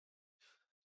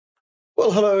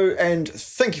Well, hello, and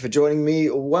thank you for joining me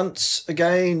once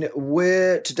again,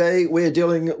 where today we're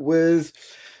dealing with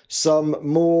some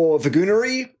more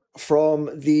vagoonery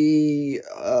from the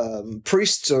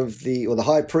the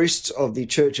high priests of the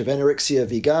Church of Anorexia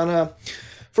Vegana.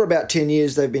 For about 10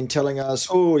 years, they've been telling us,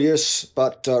 oh, yes,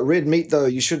 but red meat, though,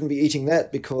 you shouldn't be eating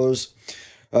that because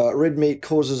red meat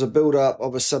causes a buildup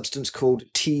of a substance called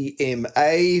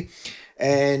TMA.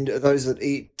 And those that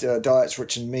eat diets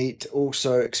rich in meat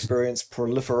also experience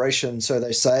proliferation, so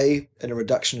they say, in a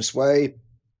reductionist way,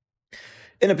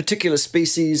 in a particular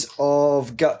species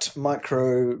of gut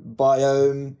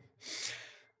microbiome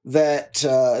that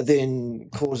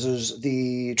then causes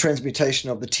the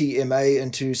transmutation of the TMA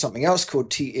into something else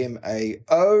called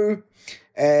TMAO.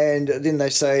 And then they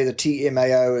say the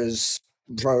TMAO is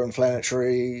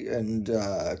pro-inflammatory and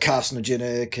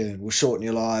carcinogenic and will shorten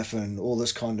your life and all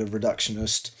this kind of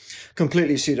reductionist,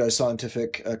 completely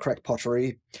pseudoscientific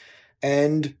crackpottery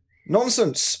and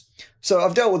nonsense. So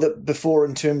I've dealt with it before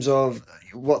in terms of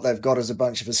what they've got as a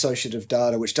bunch of associative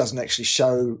data which doesn't actually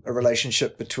show a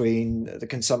relationship between the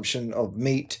consumption of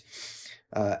meat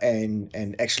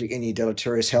and actually any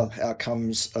deleterious health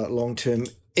outcomes long-term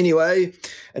anyway,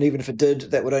 and even if it did,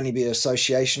 that would only be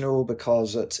associational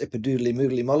because it's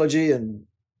epidoodly-moodly-mology and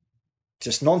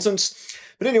just nonsense.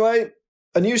 But anyway,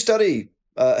 a new study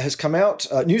has come out.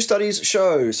 New studies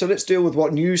show. So let's deal with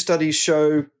what new studies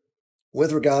show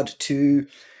with regard to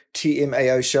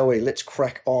TMAO, shall we? Let's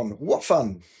crack on. What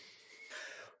fun.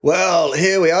 Well,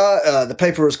 here we are. The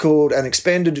paper is called An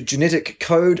Expanded Genetic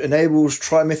Code Enables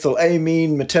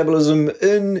Trimethylamine Metabolism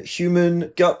in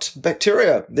Human Gut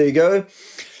Bacteria. There you go.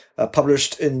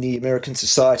 Published in the American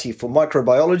Society for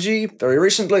Microbiology very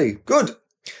recently. Good.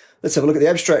 Let's have a look at the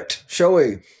abstract, shall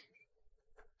we?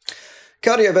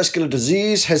 Cardiovascular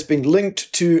disease has been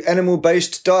linked to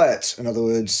animal-based diets, in other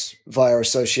words, via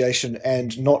association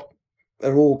and not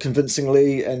at all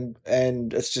convincingly, and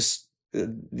it's just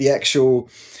the actual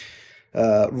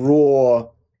raw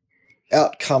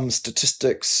outcome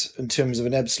statistics in terms of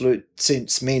an absolute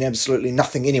sense mean absolutely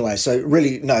nothing anyway. So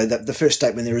really, no, the first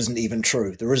statement there isn't even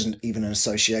true. There isn't even an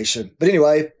association. But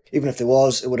anyway, even if there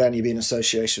was, it would only be an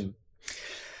association.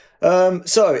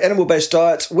 So animal-based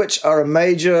diets, which are a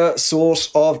major source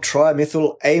of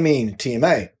trimethylamine,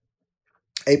 TMA,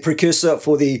 a precursor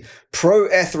for the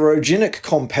proatherogenic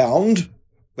compound,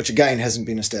 which again hasn't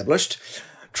been established,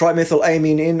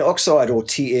 trimethylamine N oxide, or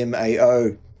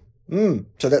TMAO.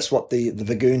 So that's what the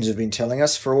vagoons have been telling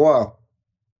us for a while.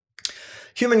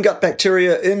 Human gut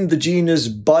bacteria in the genus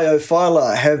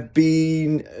Biophyla have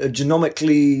been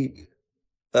genomically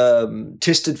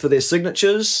tested for their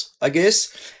signatures, I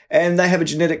guess, and they have a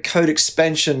genetic code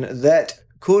expansion that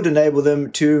could enable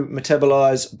them to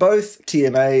metabolize both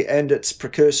TMA and its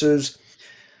precursors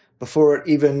before it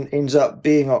even ends up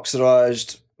being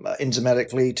oxidized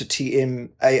enzymatically to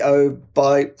TMAO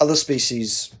by other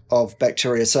species of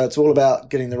bacteria. So it's all about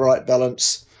getting the right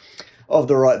balance of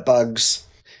the right bugs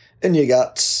in your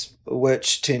guts,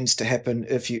 which tends to happen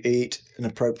if you eat an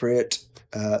appropriate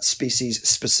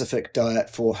species-specific diet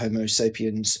for Homo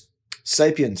sapiens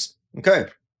sapiens. Okay.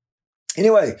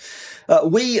 Anyway,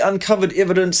 we uncovered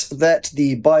evidence that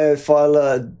the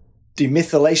Biophyla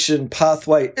demethylation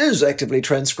pathway is actively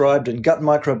transcribed in gut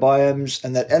microbiomes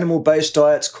and that animal-based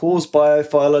diets cause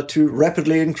Biophyla to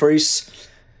rapidly increase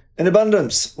in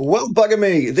abundance. Well, bugger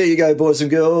me. There you go, boys and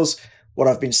girls. What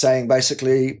I've been saying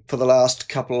basically for the last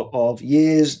couple of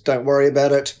years. Don't worry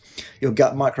about it. Your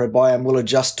gut microbiome will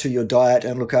adjust to your diet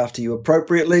and look after you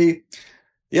appropriately.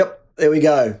 Yep, there we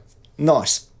go.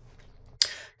 Nice.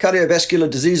 Cardiovascular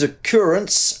disease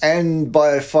occurrence and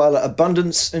Biophyla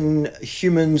abundance in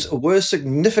humans were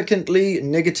significantly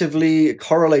negatively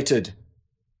correlated.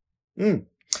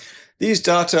 These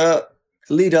data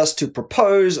lead us to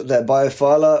propose that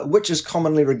Biophyla, which is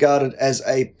commonly regarded as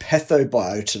a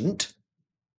pathobiotant,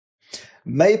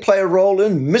 may play a role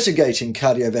in mitigating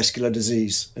cardiovascular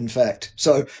disease, in fact.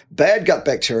 So bad gut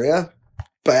bacteria,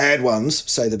 bad ones,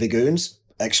 say the vagoons,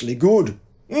 actually good.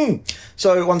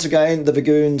 So once again, the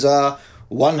vagoons are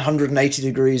 180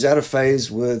 degrees out of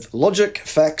phase with logic,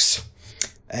 facts,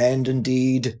 and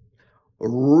indeed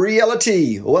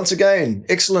reality. Once again,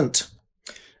 excellent.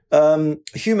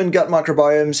 Human gut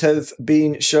microbiomes have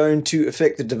been shown to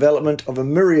affect the development of a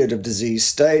myriad of disease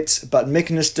states, but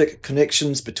mechanistic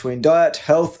connections between diet,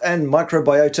 health, and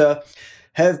microbiota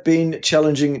have been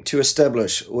challenging to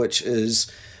establish, which is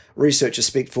researchers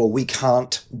speak for we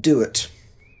can't do it.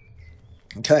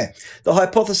 Okay, the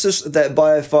hypothesis that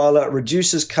Biophyla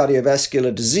reduces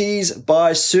cardiovascular disease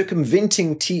by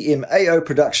circumventing TMAO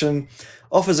production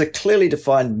offers a clearly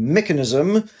defined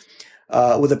mechanism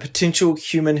with a potential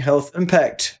human health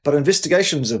impact. But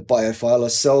investigations of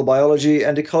biophyla, cell biology,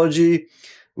 and ecology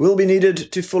will be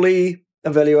needed to fully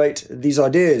evaluate these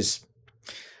ideas.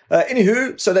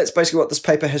 Anywho, so that's basically what this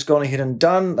paper has gone ahead and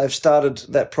done. They've started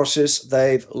that process.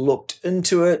 They've looked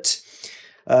into it.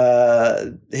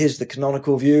 Here's the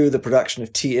canonical view, the production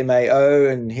of TMAO,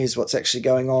 and here's what's actually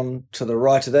going on to the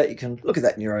right of that. You can look at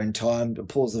that in your own time.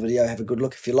 Pause the video, have a good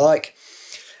look if you like.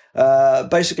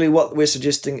 Basically, what we're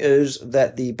suggesting is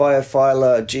that the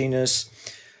biophyla genus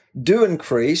do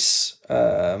increase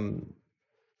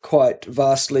quite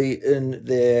vastly in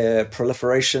their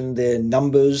proliferation, their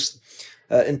numbers,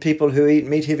 in people who eat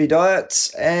meat-heavy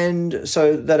diets, and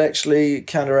so that actually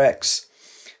counteracts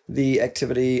the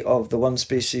activity of the one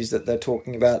species that they're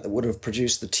talking about that would have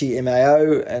produced the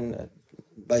TMAO and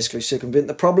basically circumvent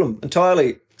the problem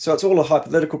entirely. So it's all a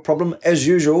hypothetical problem, as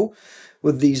usual,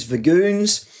 with these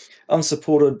vagoons,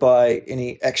 unsupported by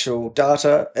any actual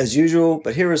data, as usual,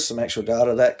 but here is some actual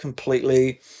data that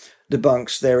completely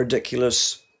debunks their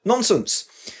ridiculous nonsense.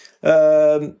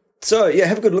 So yeah,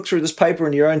 have a good look through this paper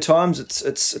in your own times.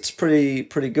 It's pretty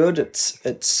good.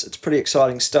 It's pretty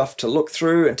exciting stuff to look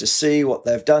through and to see what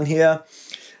they've done here.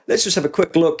 Let's just have a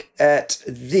quick look at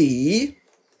the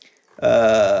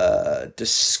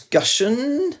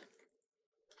discussion.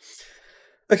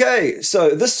 Okay,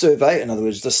 so this survey, in other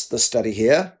words, this study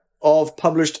here, of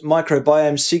published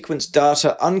microbiome sequence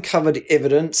data uncovered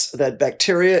evidence that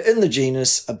bacteria in the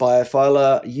genus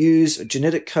Biophyla use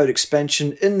genetic code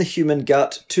expansion in the human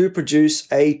gut to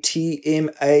produce a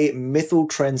TMA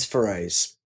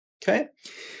methyltransferase. Okay,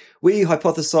 we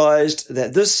hypothesized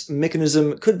that this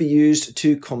mechanism could be used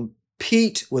to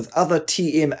compete with other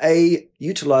TMA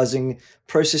utilizing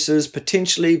processes,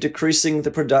 potentially decreasing the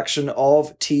production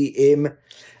of TMAO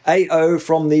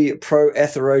from the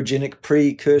proatherogenic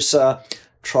precursor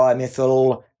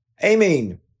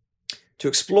trimethylamine. To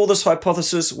explore this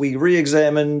hypothesis, we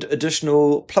re-examined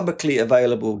additional publicly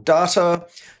available data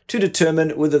to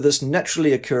determine whether this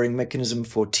naturally occurring mechanism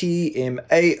for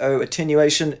TMAO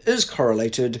attenuation is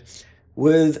correlated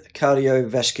with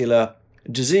cardiovascular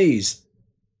disease.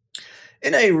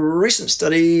 In a recent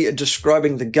study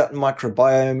describing the gut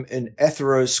microbiome in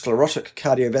atherosclerotic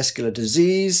cardiovascular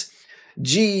disease,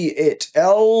 G et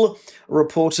al.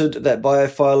 Reported that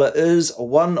Biophyla is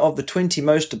one of the 20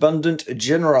 most abundant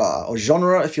genera, or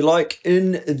genre if you like,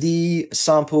 in the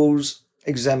samples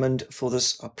examined for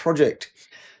this project.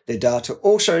 Their data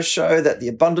also show that the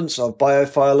abundance of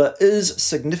Biophyla is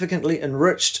significantly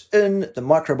enriched in the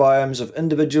microbiomes of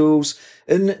individuals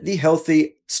in the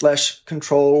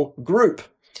healthy/control group,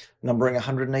 numbering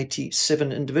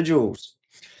 187 individuals,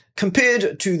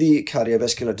 compared to the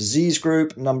cardiovascular disease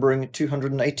group, numbering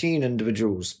 218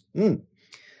 individuals.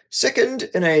 Second,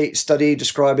 in a study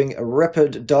describing a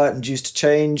rapid diet-induced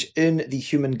change in the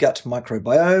human gut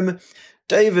microbiome,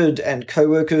 David and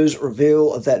co-workers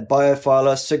reveal that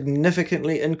Biophyla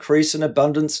significantly increase in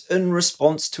abundance in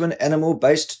response to an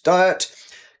animal-based diet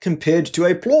compared to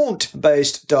a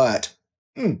plant-based diet.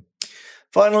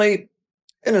 Finally,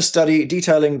 in a study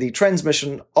detailing the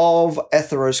transmission of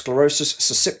atherosclerosis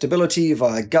susceptibility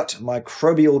via gut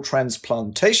microbial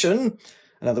transplantation,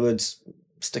 in other words,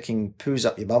 sticking poos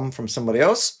up your bum from somebody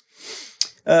else,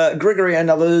 Gregory and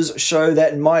others show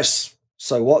that in mice,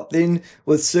 so what then,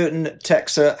 with certain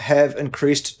taxa have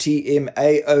increased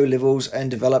TMAO levels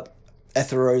and develop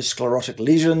atherosclerotic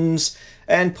lesions,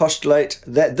 and postulate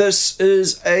that this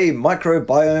is a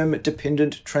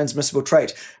microbiome-dependent transmissible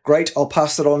trait. Great, I'll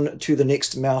pass it on to the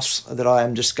next mouse that I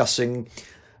am discussing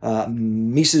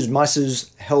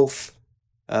mice's health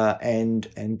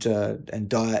and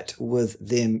diet with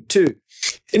them too.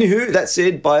 Anywho, that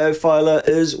said, Biophyla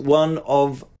is one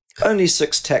of only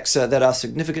 6 taxa that are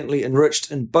significantly enriched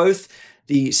in both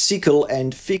the cecal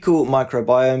and fecal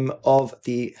microbiome of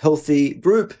the healthy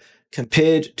group,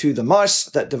 compared to the mice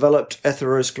that developed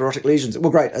atherosclerotic lesions. Well,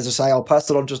 great. As I say, I'll pass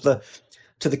it on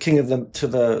to the king of them, to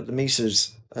the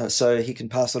Mises, so he can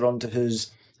pass it on to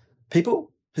his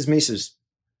people, his Mises.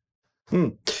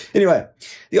 Anyway,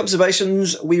 the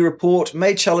observations we report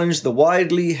may challenge the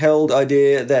widely held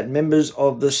idea that members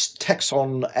of this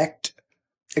taxon act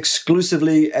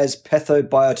exclusively as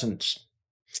pathobiotants.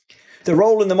 Their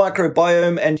role in the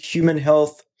microbiome and human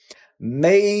health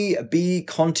may be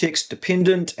context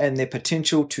dependent, and their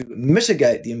potential to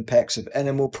mitigate the impacts of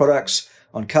animal products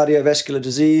on cardiovascular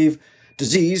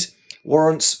disease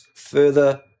warrants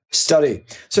further study.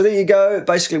 So there you go,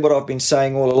 basically what I've been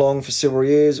saying all along for several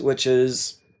years, which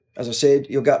is, as I said,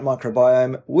 your gut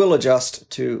microbiome will adjust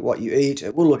to what you eat.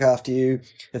 It will look after you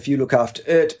if you look after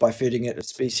it by feeding it a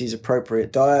species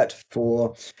appropriate diet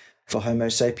for for Homo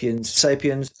sapiens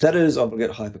sapiens, that is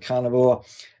obligate hypercarnivore,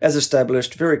 as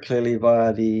established very clearly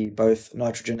via the both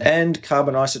nitrogen and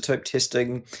carbon isotope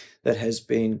testing that has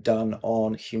been done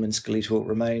on human skeletal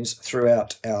remains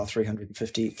throughout our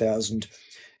 350,000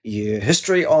 year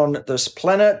history on this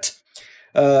planet.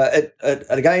 It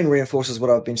again reinforces what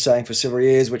I've been saying for several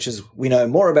years, which is we know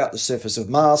more about the surface of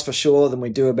Mars for sure than we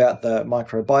do about the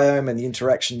microbiome and the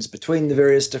interactions between the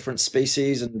various different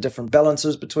species and the different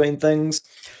balances between things.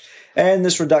 And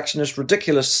this reductionist,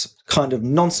 ridiculous kind of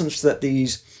nonsense that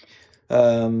these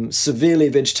severely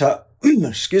vegetated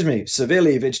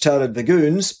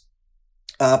vagoons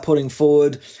are putting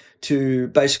forward to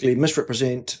basically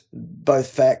misrepresent both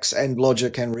facts and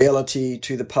logic and reality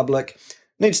to the public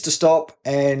needs to stop,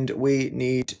 and we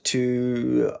need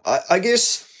to, I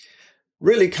guess,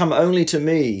 really come only to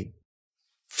me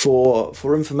for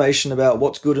information about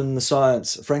what's good in the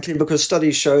science, frankly, because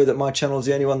studies show that my channel is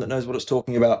the only one that knows what it's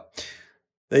talking about.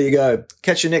 There you go.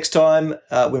 Catch you next time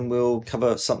when we'll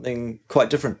cover something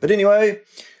quite different. But anyway,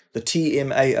 the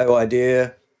TMAO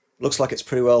idea looks like it's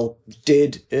pretty well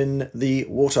dead in the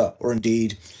water, or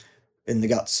indeed in the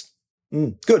guts.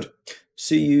 Good.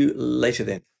 See you later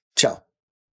then. Ciao.